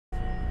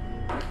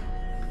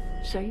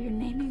So you're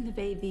naming the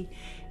baby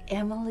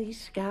Emily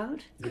Scout?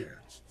 Yeah,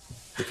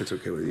 if it's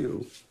okay with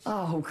you.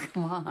 Oh,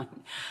 come on.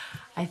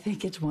 I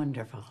think it's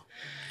wonderful.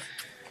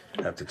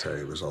 I have to tell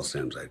you, it was all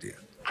Sam's idea.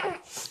 I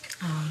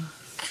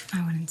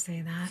wouldn't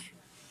say that.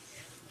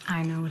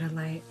 I know what a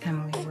light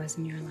Emily was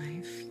in your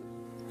life.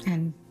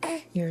 And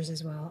yours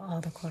as well, all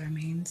the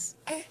Quartermains.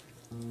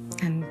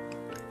 And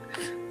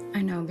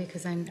I know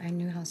because I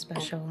knew how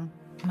special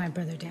my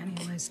brother Danny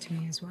was to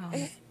me as well.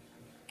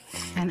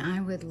 And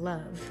I would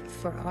love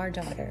for our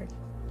daughter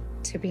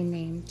to be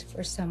named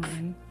for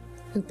someone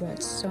who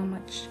brought so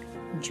much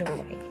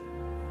joy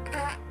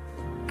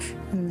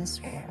in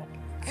this world,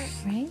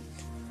 right?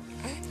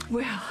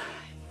 Well,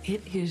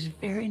 it is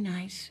very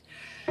nice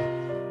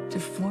to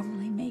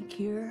formally make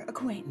your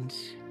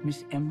acquaintance,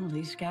 Miss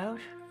Emily Scout.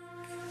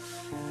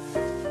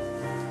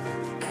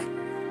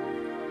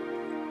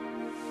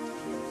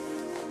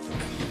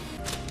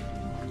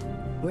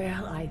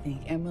 Well, I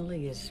think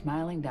Emily is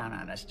smiling down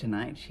on us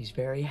tonight. She's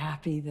very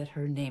happy that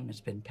her name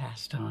has been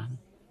passed on.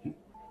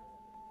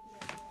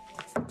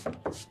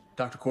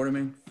 Dr.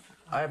 Quartermain,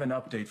 I have an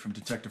update from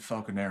Detective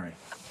Falconeri.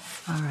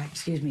 All right,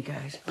 excuse me,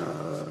 guys.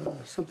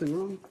 Something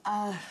wrong?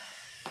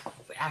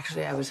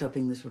 Actually, I was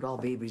hoping this would all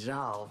be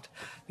resolved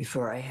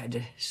before I had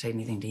to say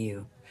anything to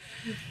you.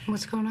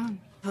 What's going on?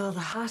 Well, the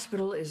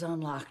hospital is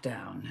on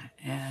lockdown,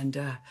 and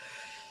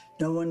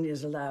no one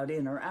is allowed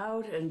in or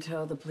out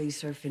until the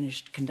police are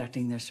finished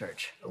conducting their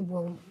search.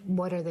 Well,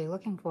 what are they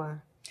looking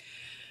for?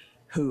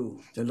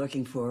 Who? They're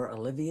looking for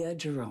Olivia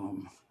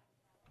Jerome.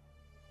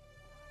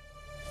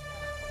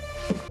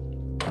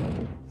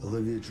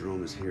 Olivia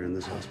Jerome is here in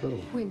this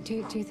hospital. Wait, do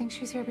you think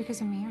she's here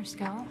because of me or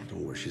Scout?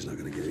 Don't worry, she's not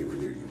going to get anywhere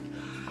near you.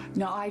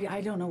 No,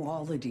 I don't know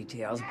all the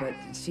details, but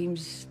it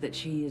seems that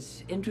she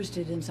is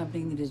interested in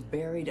something that is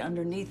buried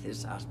underneath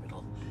this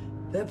hospital.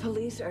 The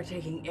police are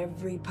taking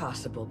every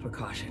possible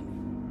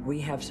precaution. We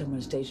have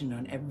someone stationed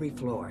on every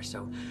floor,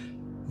 so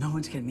no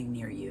one's coming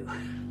near you.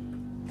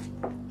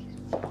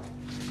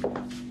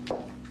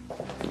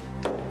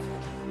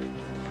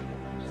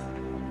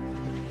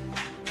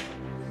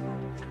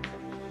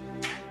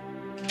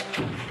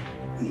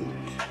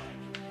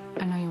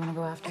 I know you want to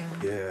go after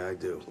her. Yeah, I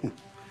do.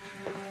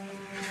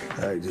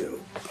 I do.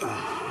 But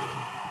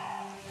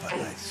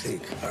I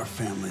think our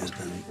family has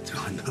been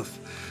through enough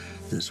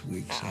this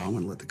week, so I'm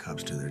going to let the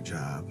cops do their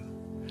job.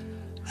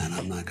 And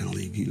I'm not going to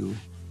leave you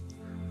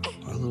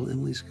or little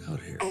Emily Scout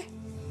here.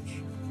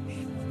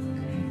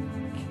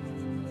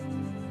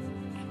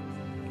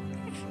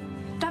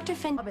 Dr.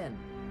 Finn. Robin.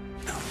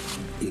 No,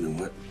 you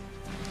know what?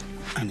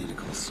 I need to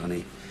call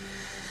Sonny.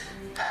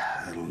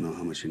 I don't know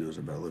how much he knows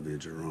about Olivia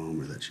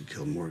Jerome or that she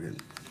killed Morgan.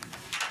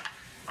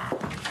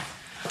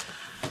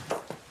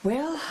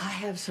 Well, I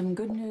have some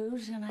good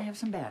news and I have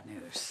some bad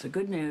news. The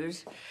good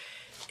news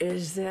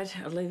is that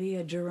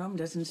Olivia Jerome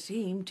doesn't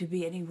seem to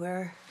be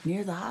anywhere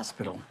near the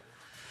hospital.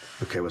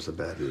 Okay, what's the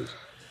bad news?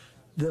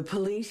 The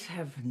police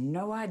have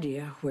no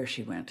idea where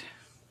she went.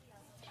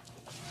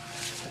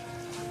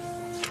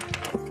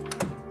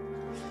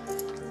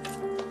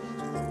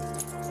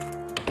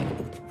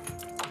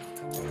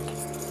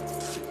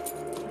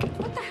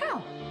 What the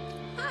hell?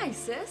 Hi,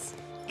 sis.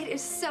 It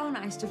is so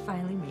nice to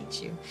finally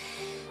meet you.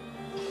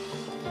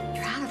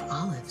 You're out of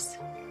olives.